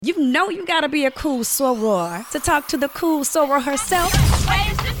know you gotta be a cool soror to talk to the cool soror herself.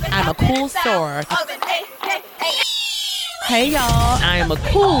 I'm a cool soror. Hey y'all, I am a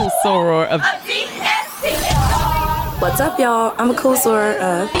cool soror of. What's up, y'all? I'm a cool soror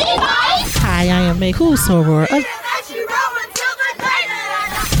of. Hi, I am a cool soror of.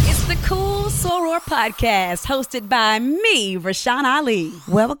 It's the Cool Soror Podcast, hosted by me, Rashawn Ali.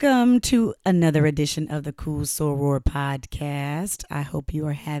 Welcome to another edition of the Cool Soror Podcast. I hope you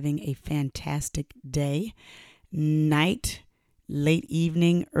are having a fantastic day, night, late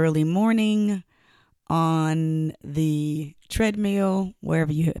evening, early morning, on the treadmill,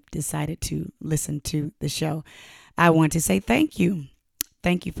 wherever you have decided to listen to the show. I want to say thank you.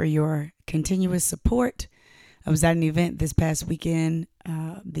 Thank you for your continuous support. I was at an event this past weekend,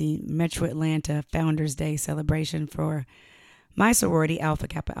 the Metro Atlanta Founders Day celebration for my sorority, Alpha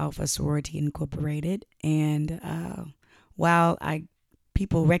Kappa Alpha Sorority Incorporated. And while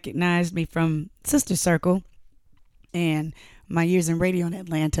people recognized me from Sister Circle and my years in radio in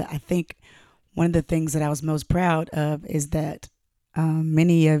Atlanta, I think one of the things that I was most proud of is that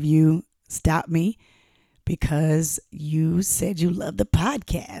many of you stopped me because you said you loved the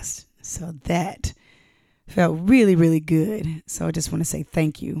podcast. So that felt really, really good. So I just want to say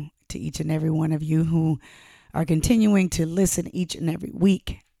thank you to each and every one of you who are continuing to listen each and every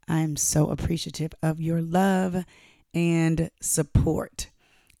week. I'm so appreciative of your love and support.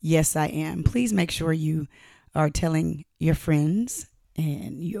 Yes, I am. Please make sure you are telling your friends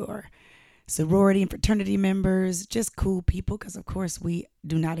and your sorority and fraternity members, just cool people, because of course we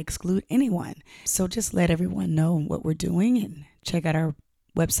do not exclude anyone. So just let everyone know what we're doing and check out our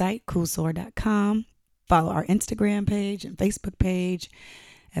website, coolsoror.com. Follow our Instagram page and Facebook page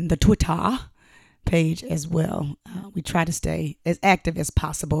and the Twitter page as well. We try to stay as active as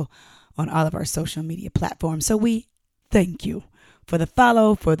possible on all of our social media platforms. So we thank you for the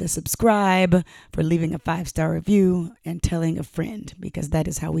follow, for the subscribe, for leaving a 5-star review and telling a friend, because that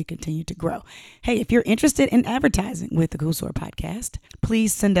is how we continue to grow. Hey, if you're interested in advertising with the Cool Soror Podcast,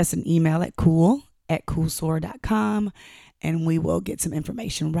 please send us an email at cool@coolsoror.com and we will get some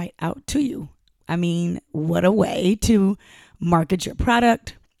information right out to you. I mean, what a way to market your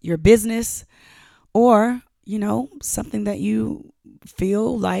product, your business, or, something that you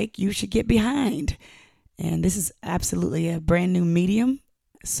feel like you should get behind. And this is absolutely a brand new medium.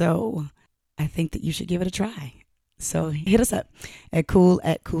 So I think that you should give it a try. So hit us up at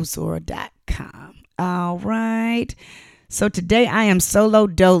cool@coolsoror.com. All right. So today I am solo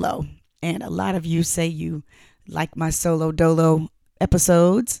dolo. And a lot of you say you like my solo dolo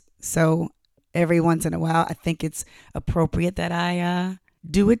episodes. So every once in a while, I think it's appropriate that I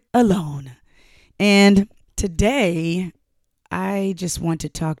do it alone. And today, I just want to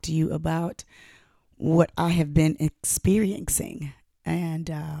talk to you about what I have been experiencing.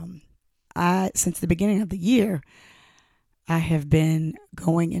 And since the beginning of the year, I have been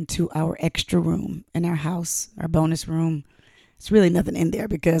going into our extra room in our house, our bonus room. It's really nothing in there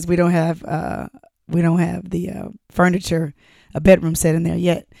because we don't have the furniture, a bedroom set in there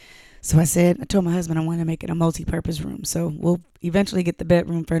yet. So I told my husband I want to make it a multi-purpose room. So we'll eventually get the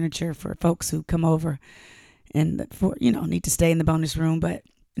bedroom furniture for folks who come over and need to stay in the bonus room. But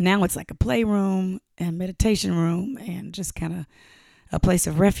now it's like a playroom and meditation room and just kind of a place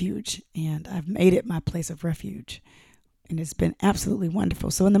of refuge. And I've made it my place of refuge. And it's been absolutely wonderful.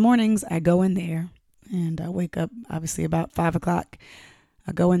 So in the mornings, I go in there and I wake up obviously about 5 o'clock.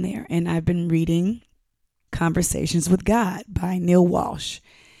 I go in there and I've been reading Conversations with God by Neil Walsh.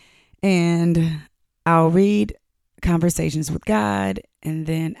 And I'll read Conversations with God and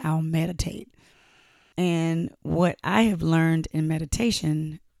then I'll meditate. And what I have learned in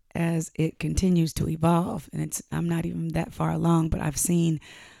meditation as it continues to evolve, and I'm not even that far along, but I've seen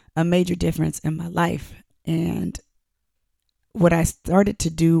a major difference in my life. And what I started to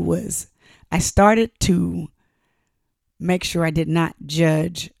do was I started to make sure I did not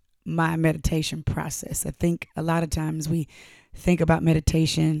judge my meditation process. I think a lot of times we think about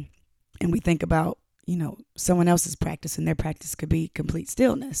meditation and we think about, someone else's practice, and their practice could be complete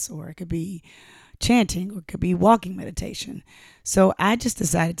stillness, or it could be chanting, or it could be walking meditation. So I just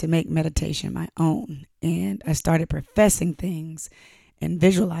decided to make meditation my own. And I started professing things and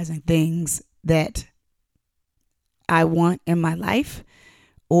visualizing things that I want in my life,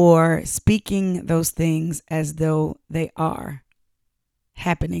 or speaking those things as though they are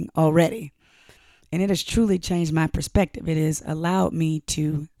happening already. And it has truly changed my perspective. It has allowed me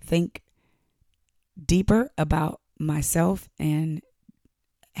to think deeper about myself and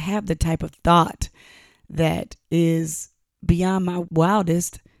have the type of thought that is beyond my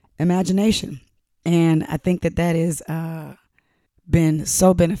wildest imagination. And I think that is been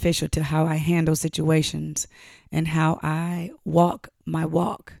so beneficial to how I handle situations and how I walk my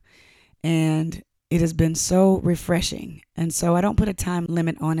walk. And it has been so refreshing. And so I don't put a time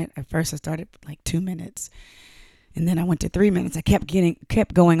limit on it. At first I started like 2 minutes, and then I went to 3 minutes. I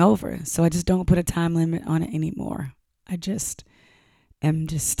kept going over. So I just don't put a time limit on it anymore. I just am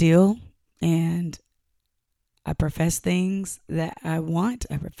just still, and I profess things that I want.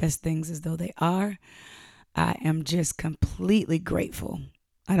 I profess things as though they are. I am just completely grateful.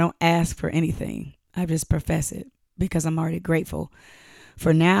 I don't ask for anything. I just profess it because I'm already grateful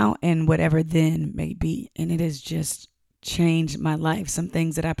for now and whatever then may be. And it has just changed my life. Some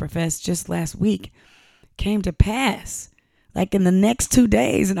things that I professed just last week came to pass like in the next 2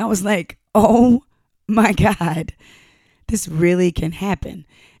 days. And I was like, oh my God, this really can happen.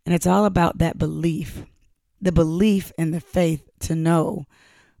 And it's all about that belief, the belief and the faith to know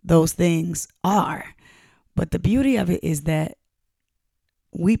those things are. But the beauty of it is that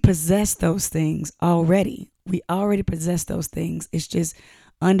we possess those things already. We already possess those things. It's just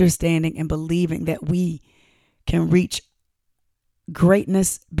understanding and believing that we can reach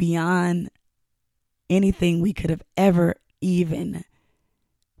greatness beyond anything we could have ever even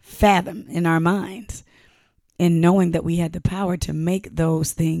fathomed in our minds, and knowing that we had the power to make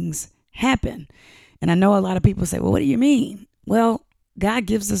those things happen. And I know a lot of people say, well, what do you mean? Well, God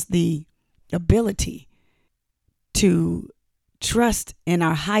gives us the ability to trust in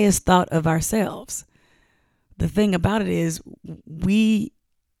our highest thought of ourselves. The thing about it is we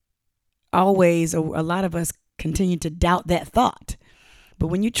always, or a lot of us, continue to doubt that thought. But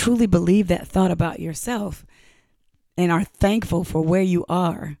when you truly believe that thought about yourself and are thankful for where you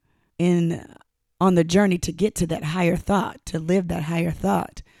are on the journey to get to that higher thought, to live that higher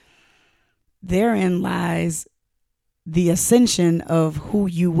thought, therein lies the ascension of who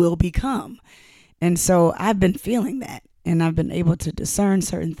you will become. And so I've been feeling that, and I've been able to discern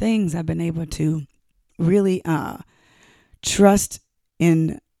certain things. I've been able to really trust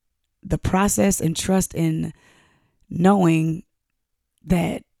in the process and trust in knowing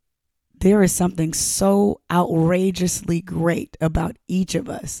that there is something so outrageously great about each of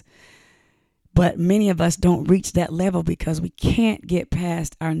us. But many of us don't reach that level because we can't get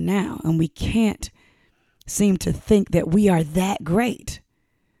past our now, and we can't seem to think that we are that great.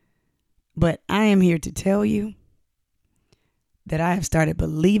 But I am here to tell you that I have started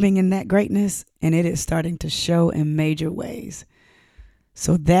believing in that greatness, and it is starting to show in major ways.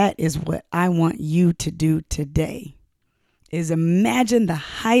 So that is what I want you to do today, is imagine the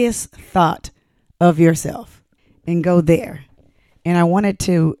highest thought of yourself and go there. And I wanted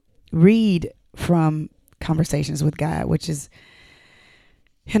to read from Conversations with God, which is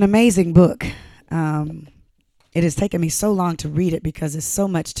an amazing book. It has taken me so long to read it because it's so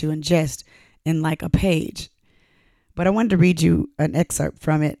much to ingest in like a page. But I wanted to read you an excerpt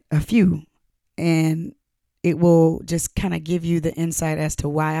from it, a few, and it will just kind of give you the insight as to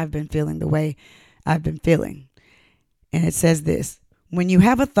why I've been feeling the way I've been feeling. And it says this: when you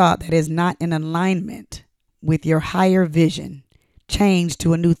have a thought that is not in alignment with your higher vision, change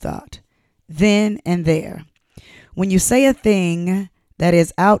to a new thought, then and there. When you say a thing that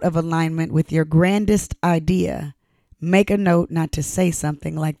is out of alignment with your grandest idea, make a note not to say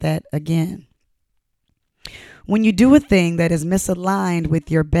something like that again. When you do a thing that is misaligned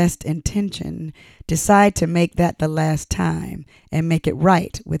with your best intention, decide to make that the last time and make it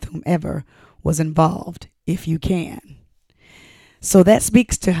right with whomever was involved, if you can. So that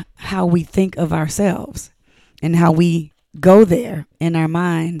speaks to how we think of ourselves and how we go there in our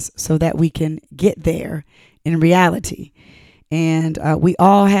minds so that we can get there in reality. And we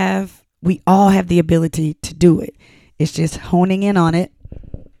all have the ability to do it. It's just honing in on it,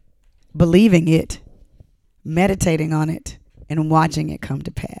 believing it, meditating on it, and watching it come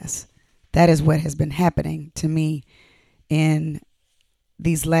to pass. That is what has been happening to me in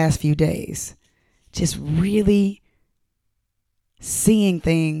these last few days. Just really seeing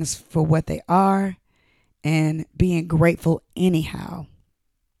things for what they are and being grateful anyhow.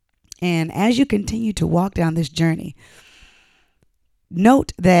 And as you continue to walk down this journey,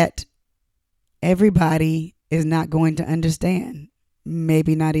 note that everybody is not going to understand.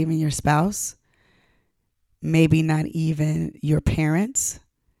 Maybe not even your spouse. Maybe not even your parents.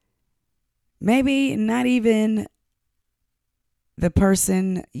 Maybe not even the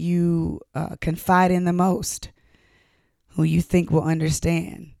person you confide in the most, who you think will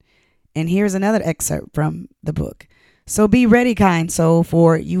understand. And here's another excerpt from the book. So be ready, kind soul,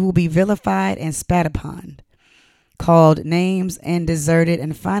 for you will be vilified and spat upon, called names and deserted,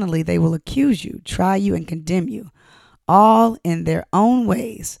 and finally they will accuse you, try you, and condemn you, all in their own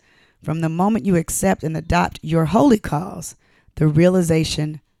ways. From the moment you accept and adopt your holy cause, the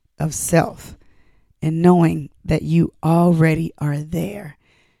realization of self and knowing that you already are there.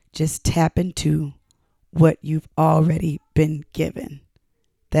 Just tap into what you've already been given.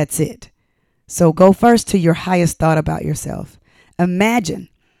 That's it. So go first to your highest thought about yourself. Imagine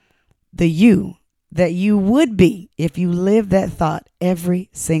the you that you would be if you lived that thought every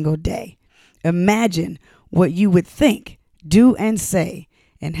single day. Imagine what you would think, do, and say,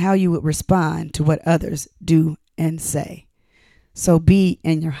 and how you would respond to what others do and say. So be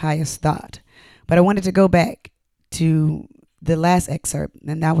in your highest thought. But I wanted to go back to the last excerpt,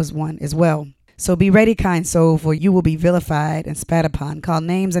 and that was one as well. So be ready, kind soul, for you will be vilified and spat upon, called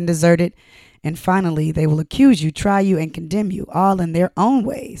names and deserted. And finally, they will accuse you, try you, and condemn you, all in their own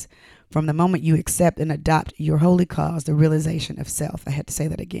ways. From the moment you accept and adopt your holy cause, the realization of self. I had to say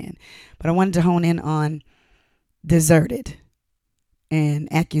that again. But I wanted to hone in on deserted and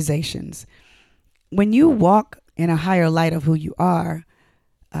accusations. When you walk in a higher light of who you are,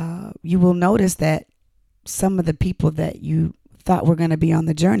 you will notice that some of the people that you thought were going to be on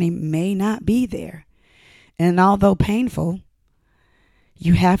the journey may not be there. And although painful,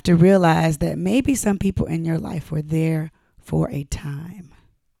 you have to realize that maybe some people in your life were there for a time.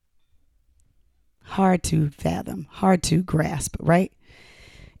 Hard to fathom, hard to grasp, right?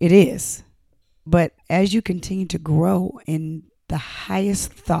 It is. But as you continue to grow in the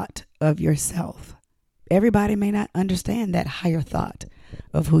highest thought of yourself, everybody may not understand that higher thought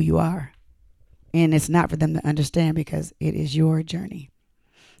of who you are. And it's not for them to understand because it is your journey.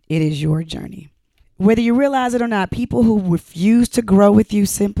 It is your journey. Whether you realize it or not, people who refuse to grow with you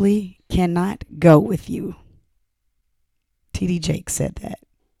simply cannot go with you. T.D. Jakes said that.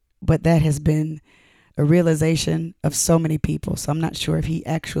 But that has been a realization of so many people. So I'm not sure if he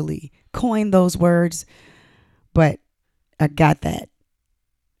actually coined those words, but I got that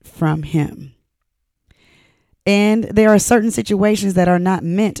from him. And there are certain situations that are not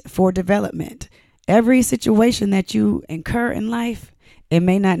meant for development. Every situation that you incur in life, it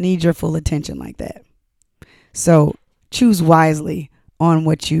may not need your full attention like that. So choose wisely on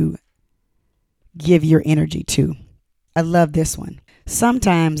what you give your energy to. I love this one.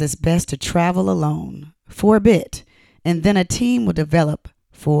 Sometimes it's best to travel alone for a bit, and then a team will develop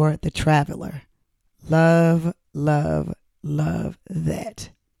for the traveler. Love, love, love that.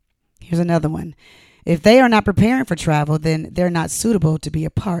 Here's another one. If they are not preparing for travel, then they're not suitable to be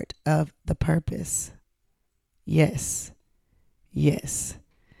a part of the purpose. Yes. Yes.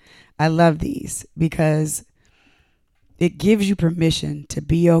 I love these because it gives you permission to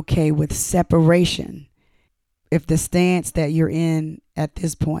be okay with separation. If the stance that you're in at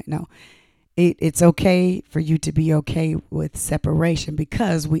this point, no, it's okay for you to be okay with separation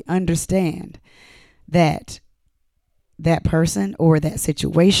because we understand that that person or that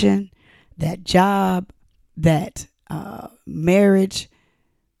situation, that job, that marriage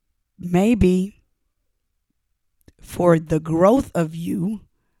may be for the growth of you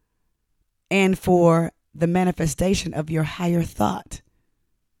and for the manifestation of your higher thought.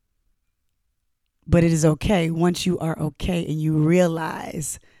 But it is okay once you are okay and you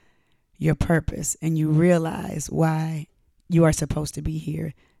realize your purpose and you realize why you are supposed to be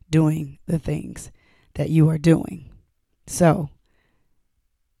here doing the things that you are doing. So,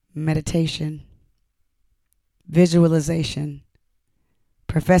 meditation, visualization,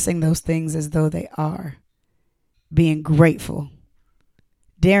 professing those things as though they are, being grateful,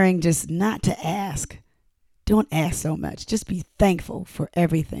 daring just not to ask. Don't ask so much. Just be thankful for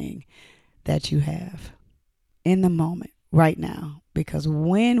everything that you have in the moment right now. Because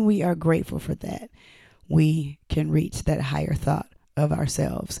when we are grateful for that, we can reach that higher thought of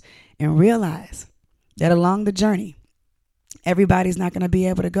ourselves and realize that along the journey, everybody's not going to be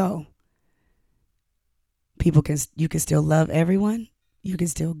able to go. You can still love everyone. You can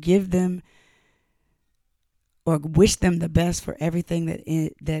still give them or wish them the best for everything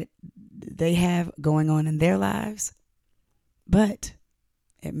that they have going on in their lives. But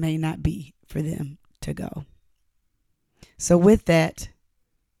it may not be for them to go. So with that,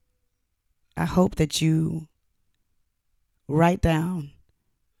 I hope that you write down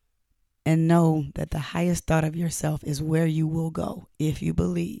and know that the highest thought of yourself is where you will go if you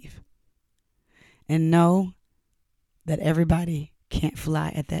believe. And know that everybody can't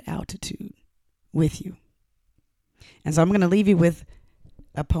fly at that altitude with you. And so I'm going to leave you with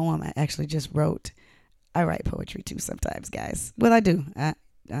a poem I actually just wrote. I write poetry too sometimes, guys. Well, I do.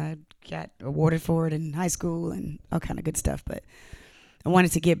 I got awarded for it in high school and all kind of good stuff. But I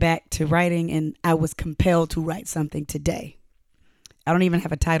wanted to get back to writing, and I was compelled to write something today. I don't even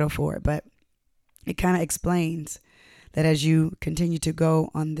have a title for it, but it kind of explains that as you continue to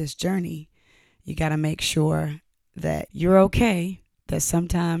go on this journey, you got to make sure that you're okay, that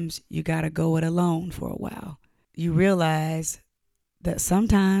sometimes you got to go it alone for a while. You realize that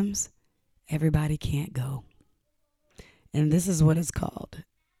sometimes everybody can't go. And this is what it's called.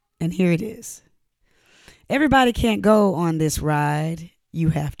 And here it is. Everybody can't go on this ride. You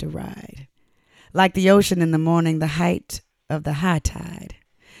have to ride. Like the ocean in the morning, the height of the high tide.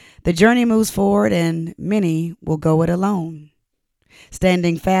 The journey moves forward and many will go it alone.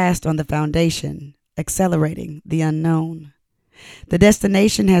 Standing fast on the foundation, accelerating the unknown. The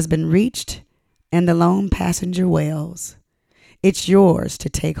destination has been reached and the lone passenger wails. It's yours to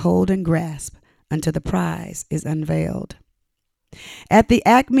take hold and grasp until the prize is unveiled. At the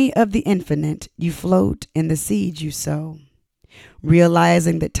acme of the infinite, you float in the seed you sow,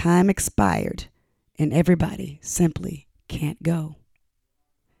 realizing that time expired and everybody simply can't go.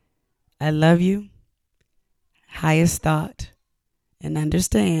 I love you, highest thought, and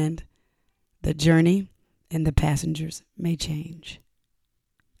understand the journey and the passengers may change.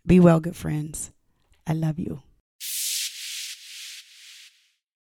 Be well, good friends. I love you.